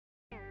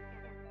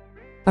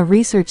A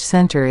research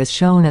center is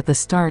shown at the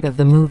start of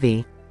the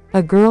movie.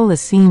 A girl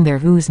is seen there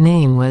whose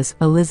name was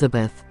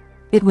Elizabeth.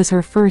 It was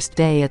her first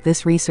day at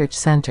this research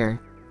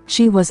center.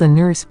 She was a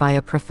nurse by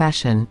a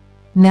profession.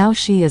 Now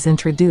she is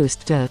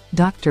introduced to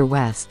Dr.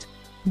 West.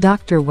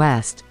 Dr.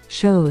 West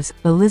shows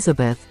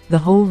Elizabeth the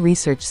whole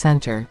research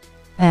center.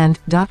 And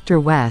Dr.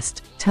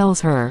 West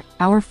tells her,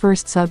 our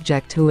first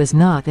subject who is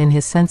not in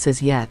his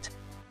senses yet.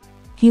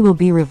 He will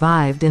be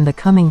revived in the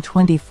coming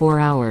 24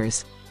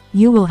 hours.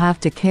 You will have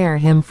to care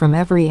him from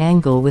every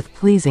angle with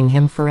pleasing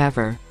him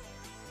forever.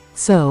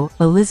 So,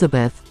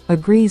 Elizabeth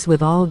agrees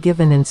with all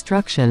given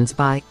instructions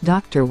by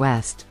Dr.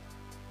 West.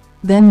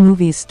 Then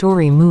movie's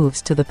story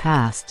moves to the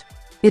past.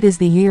 It is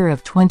the year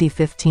of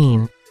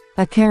 2015.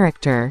 A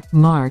character,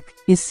 Marc,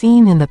 is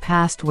seen in the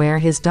past where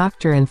his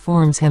doctor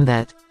informs him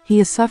that he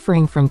is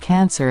suffering from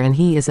cancer and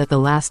he is at the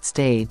last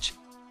stage.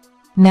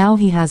 Now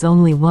he has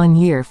only 1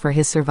 year for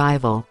his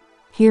survival.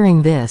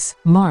 Hearing this,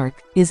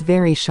 Marc is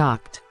very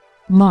shocked.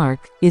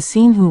 Marc is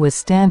seen who was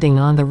standing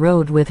on the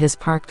road with his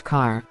parked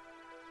car.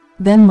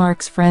 Then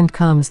Marc's friend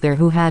comes there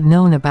who had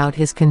known about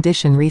his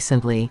condition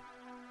recently.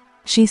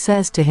 She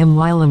says to him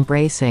while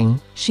embracing,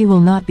 she will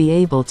not be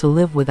able to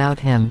live without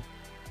him.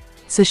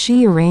 So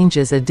she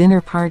arranges a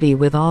dinner party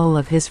with all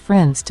of his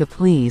friends to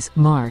please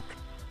Marc.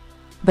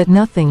 But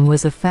nothing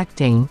was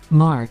affecting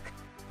Marc.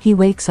 He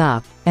wakes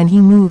up, and he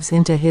moves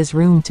into his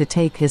room to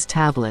take his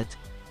tablet.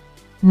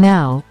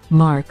 Now,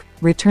 Marc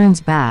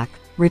returns back.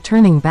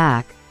 Returning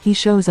back, he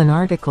shows an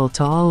article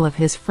to all of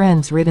his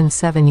friends written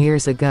 7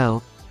 years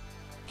ago.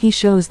 He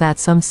shows that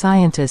some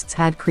scientists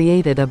had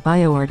created a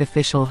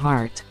bioartificial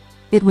heart.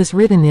 It was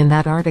written in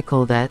that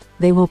article that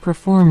they will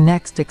perform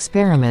next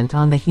experiment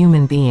on the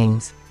human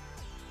beings,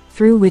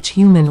 through which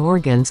human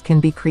organs can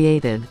be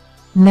created.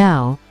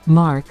 Now,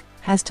 Marc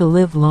has to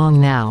live long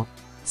now.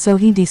 So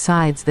he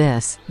decides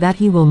that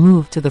he will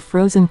move to the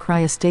frozen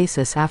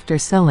cryostasis after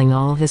selling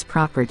all his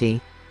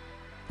property.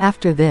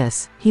 After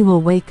this, he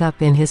will wake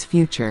up in his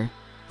future.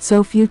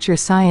 So future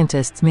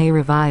scientists may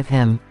revive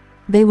him.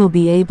 They will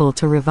be able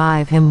to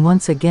revive him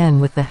once again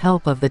with the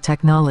help of the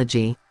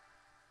technology,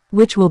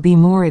 which will be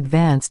more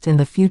advanced in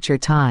the future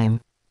time.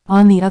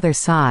 On the other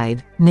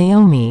side,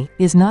 Naomi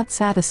is not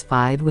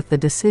satisfied with the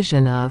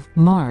decision of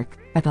Marc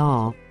at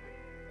all.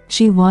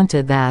 She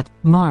wanted that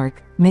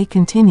Marc may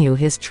continue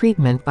his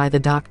treatment by the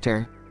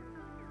doctor.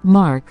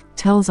 Marc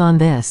tells on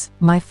this,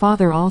 my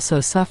father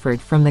also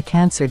suffered from the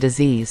cancer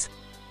disease.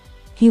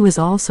 He was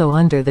also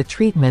under the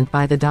treatment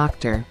by the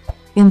doctor.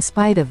 In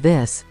spite of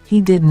this,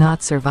 he did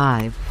not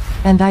survive.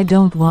 And I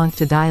don't want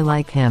to die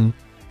like him.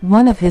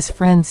 One of his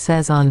friends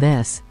says on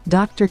this,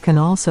 doctor can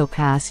also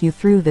pass you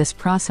through this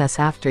process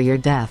after your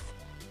death.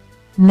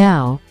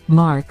 Now,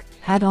 Marc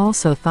had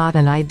also thought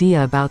an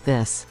idea about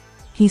this.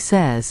 He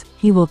says,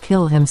 he will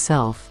kill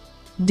himself.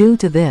 Due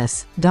to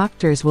this,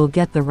 doctors will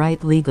get the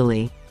right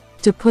legally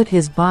to put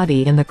his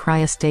body in the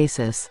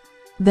cryostasis.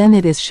 Then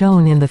it is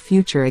shown in the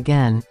future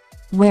again,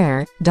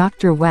 where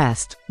Dr.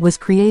 West was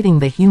creating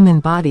the human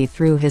body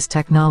through his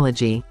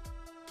technology.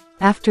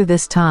 After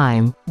this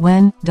time,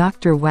 when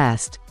Dr.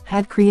 West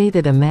had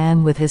created a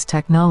man with his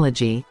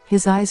technology,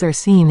 his eyes are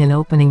seen in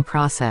opening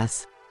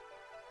process.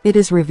 It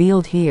is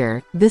revealed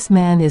here, this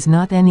man is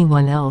not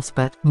anyone else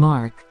but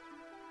Marc,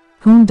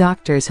 whom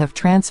doctors have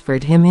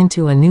transferred him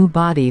into a new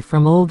body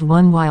from old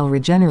one while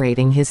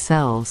regenerating his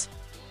cells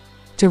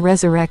to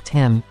resurrect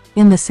him.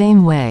 In the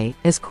same way,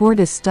 as cord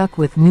is stuck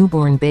with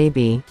newborn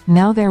baby,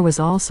 now there was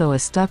also a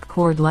stuck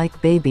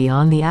cord-like baby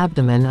on the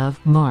abdomen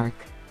of Marc,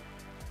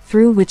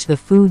 through which the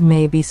food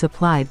may be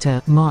supplied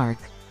to Marc.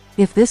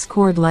 If this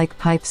cord-like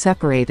pipe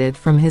separated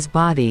from his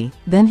body,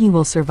 then he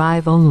will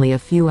survive only a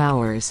few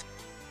hours.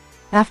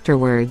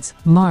 Afterwards,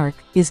 Marc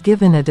is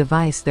given a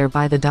device there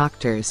by the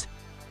doctors,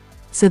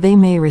 so they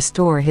may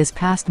restore his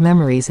past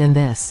memories in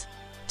this,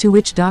 to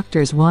which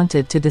doctors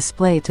wanted to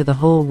display to the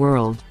whole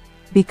world.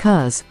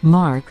 Because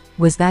Marc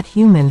was that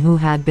human who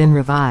had been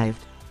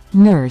revived.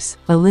 Nurse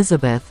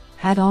Elizabeth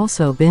had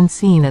also been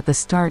seen at the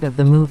start of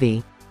the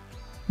movie.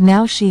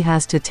 Now she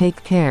has to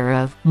take care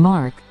of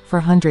Marc for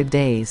 100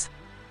 days.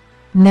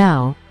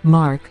 Now,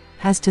 Marc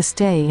has to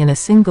stay in a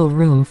single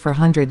room for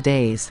 100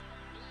 days.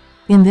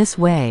 In this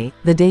way,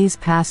 the days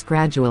pass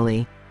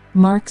gradually.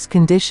 Marc's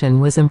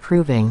condition was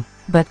improving,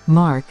 but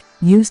Marc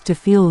used to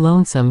feel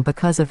lonesome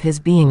because of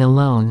his being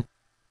alone.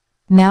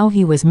 Now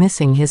he was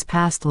missing his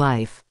past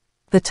life.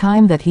 The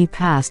time that he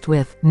passed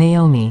with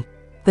Naomi.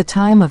 The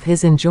time of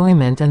his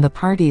enjoyment and the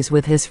parties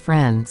with his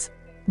friends.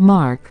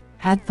 Marc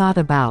had thought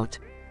about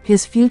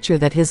his future,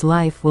 that his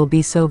life will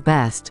be so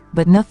best,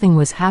 but nothing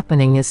was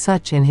happening as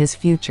such in his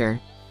future.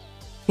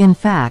 In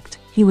fact,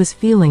 he was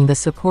feeling the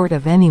support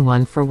of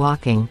anyone for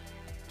walking.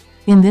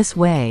 In this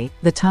way,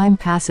 the time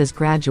passes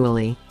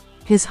gradually.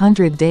 His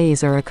 100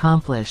 days are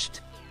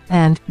accomplished.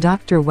 And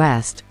Dr.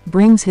 West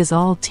brings his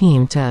all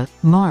team to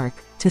Marc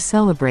to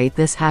celebrate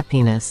this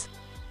happiness.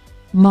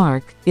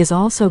 Marc is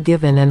also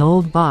given an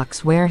old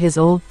box where his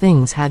old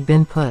things had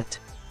been put.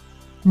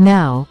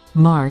 Now,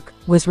 Marc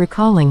was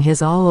recalling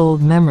his all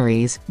old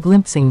memories,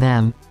 glimpsing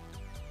them.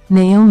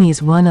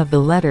 Naomi's one of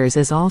the letters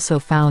is also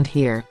found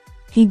here.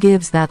 He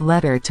gives that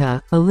letter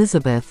to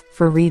Elizabeth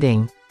for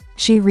reading.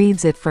 She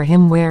reads it for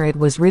him where it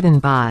was written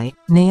by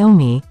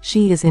Naomi.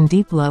 She is in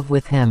deep love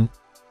with him.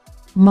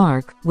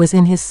 Marc was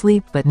in his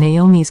sleep, but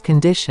Naomi's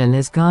condition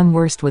is gone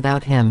worse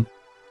without him.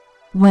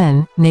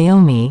 When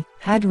Naomi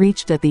had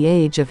reached at the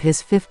age of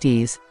his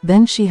 50s,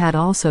 then she had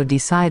also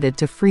decided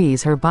to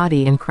freeze her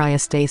body in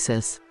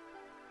cryostasis,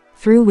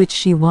 through which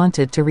she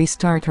wanted to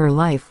restart her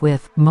life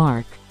with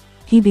Marc.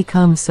 He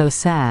becomes so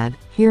sad,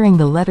 hearing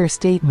the letter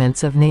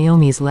statements of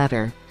Naomi's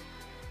letter.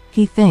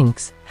 He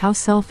thinks how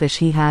selfish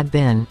he had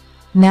been.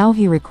 Now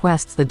he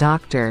requests the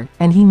doctor,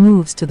 and he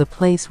moves to the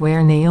place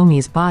where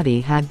Naomi's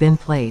body had been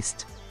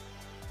placed.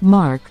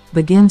 Marc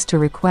begins to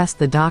request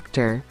the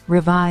doctor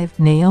revive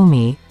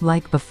Naomi,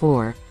 like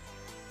before,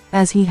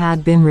 as he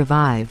had been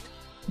revived.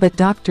 But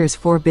doctors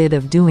forbid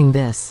of doing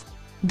this.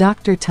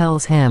 Doctor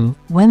tells him,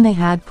 when they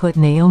had put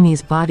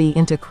Naomi's body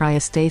into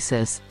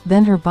cryostasis,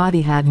 then her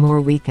body had more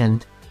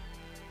weakened,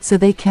 so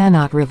they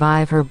cannot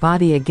revive her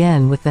body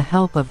again with the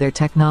help of their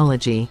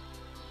technology.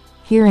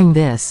 Hearing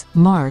this,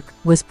 Marc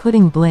was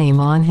putting blame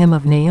on him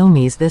of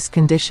Naomi's this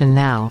condition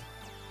now.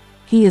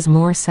 He is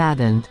more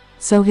saddened,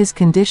 so his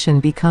condition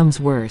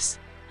becomes worse.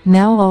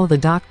 Now all the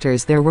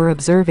doctors there were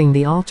observing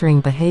the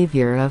altering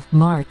behavior of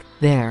Marc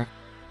there,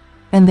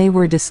 and they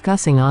were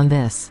discussing on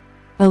this.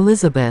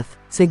 Elizabeth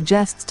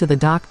suggests to the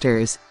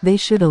doctors they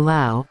should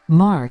allow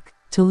Marc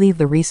to leave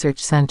the research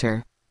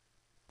center.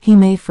 He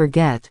may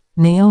forget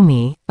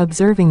Naomi,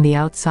 observing the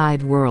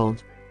outside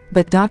world.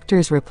 But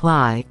doctors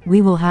reply,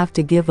 we will have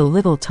to give a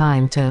little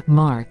time to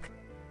Marc,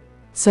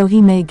 so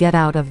he may get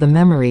out of the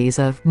memories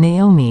of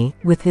Naomi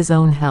with his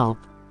own help.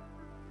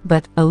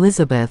 But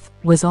Elizabeth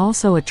was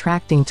also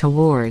attracting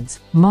towards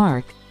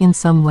Marc in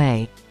some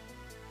way,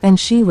 and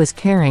she was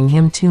carrying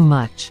him too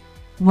much.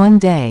 One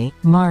day,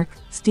 Marc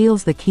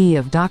steals the key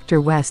of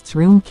Dr. West's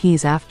room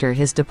keys after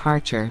his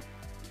departure.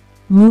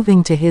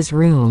 Moving to his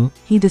room,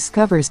 he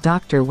discovers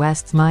Dr.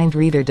 West's mind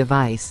reader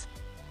device.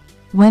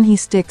 When he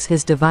sticks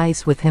his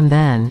device with him,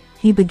 then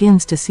he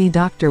begins to see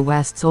Dr.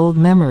 West's old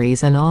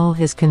memories and all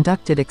his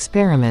conducted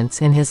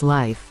experiments in his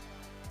life.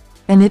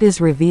 And it is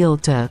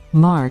revealed to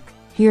Marc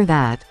here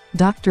that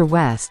Dr.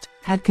 West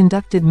had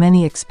conducted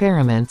many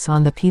experiments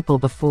on the people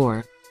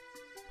before.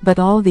 But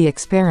all the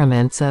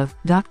experiments of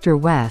Dr.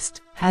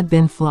 West had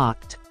been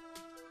flopped.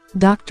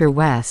 Dr.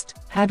 West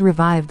had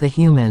revived the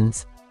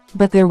humans,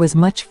 but there was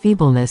much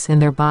feebleness in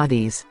their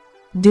bodies.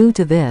 Due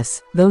to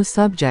this, those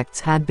subjects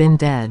had been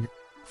dead.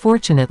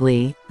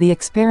 Fortunately, the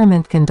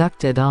experiment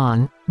conducted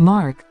on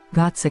Marc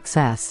got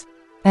success,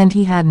 and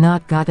he had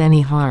not got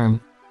any harm.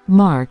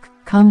 Marc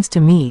comes to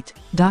meet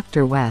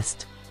Dr.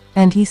 West,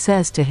 and he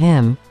says to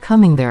him,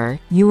 coming there,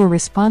 you were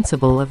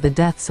responsible of the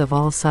deaths of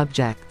all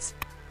subjects,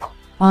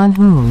 on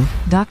whom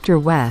Dr.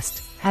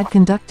 West had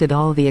conducted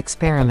all the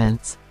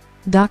experiments.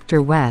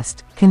 Dr.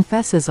 West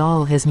confesses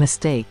all his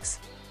mistakes.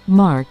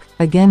 Marc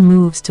again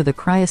moves to the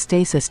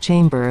cryostasis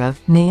chamber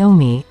of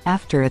Naomi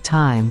after a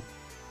time.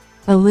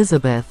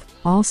 Elizabeth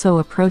also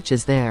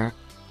approaches there.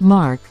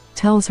 Marc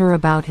tells her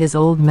about his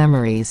old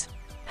memories,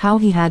 how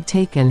he had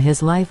taken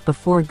his life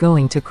before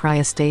going to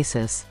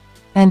cryostasis,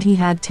 and he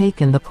had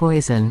taken the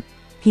poison.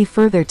 He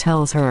further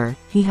tells her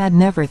he had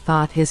never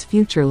thought his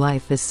future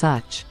life as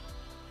such,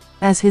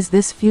 as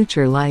this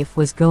future life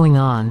was going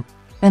on,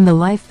 and the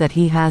life that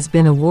he has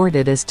been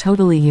awarded is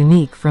totally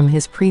unique from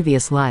his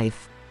previous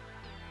life.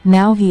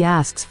 Now he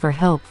asks for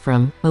help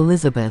from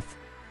Elizabeth,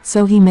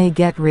 so he may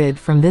get rid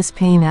from this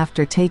pain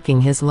after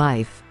taking his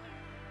life.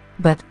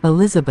 But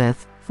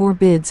Elizabeth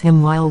forbids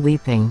him while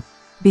weeping,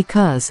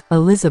 because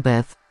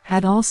Elizabeth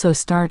had also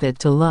started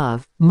to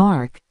love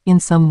Marc in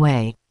some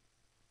way.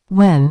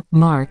 When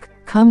Marc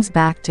comes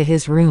back to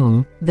his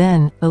room,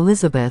 then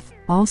Elizabeth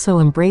also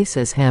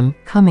embraces him,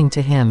 coming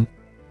to him,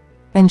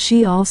 and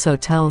she also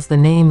tells the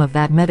name of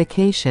that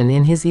medication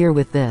in his ear.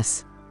 With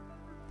this,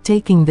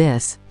 taking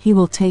this, he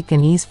will take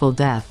an easeful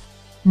death.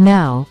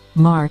 Now,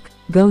 Marc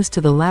goes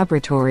to the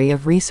laboratory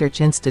of Research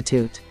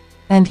Institute,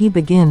 and he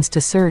begins to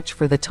search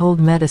for the told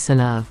medicine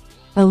of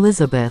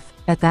Elizabeth.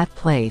 At that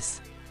place,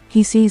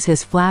 he sees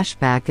his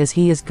flashback as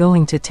he is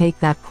going to take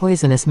that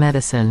poisonous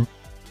medicine,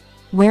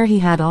 where he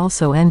had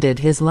also ended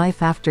his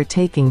life after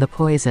taking the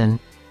poison.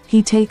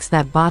 He takes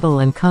that bottle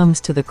and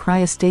comes to the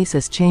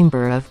cryostasis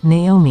chamber of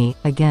Naomi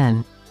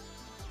again.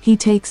 He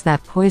takes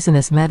that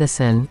poisonous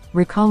medicine,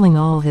 recalling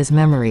all his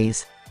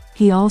memories.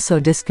 He also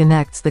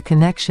disconnects the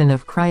connection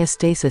of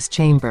cryostasis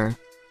chamber.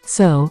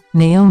 So,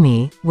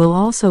 Naomi will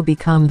also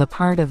become the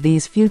part of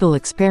these futile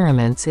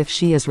experiments if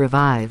she is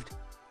revived.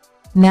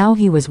 Now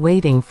he was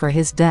waiting for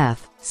his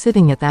death,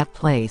 sitting at that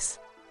place.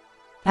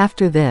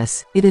 After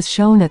this, it is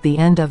shown at the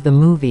end of the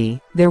movie,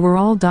 there were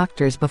all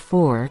doctors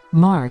before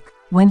Marc.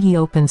 When he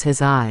opens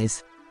his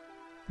eyes,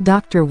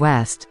 Dr.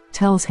 West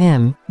tells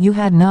him, you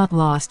had not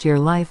lost your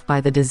life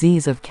by the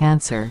disease of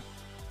cancer,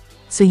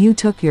 so you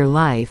took your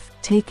life,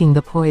 taking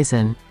the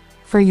poison,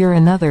 for your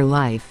another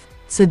life,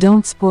 so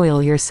don't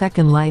spoil your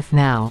second life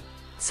now.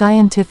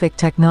 Scientific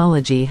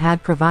technology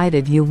had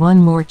provided you one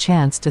more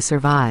chance to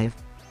survive.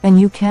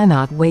 And you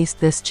cannot waste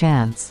this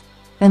chance.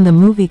 And the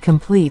movie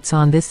completes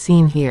on this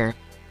scene here.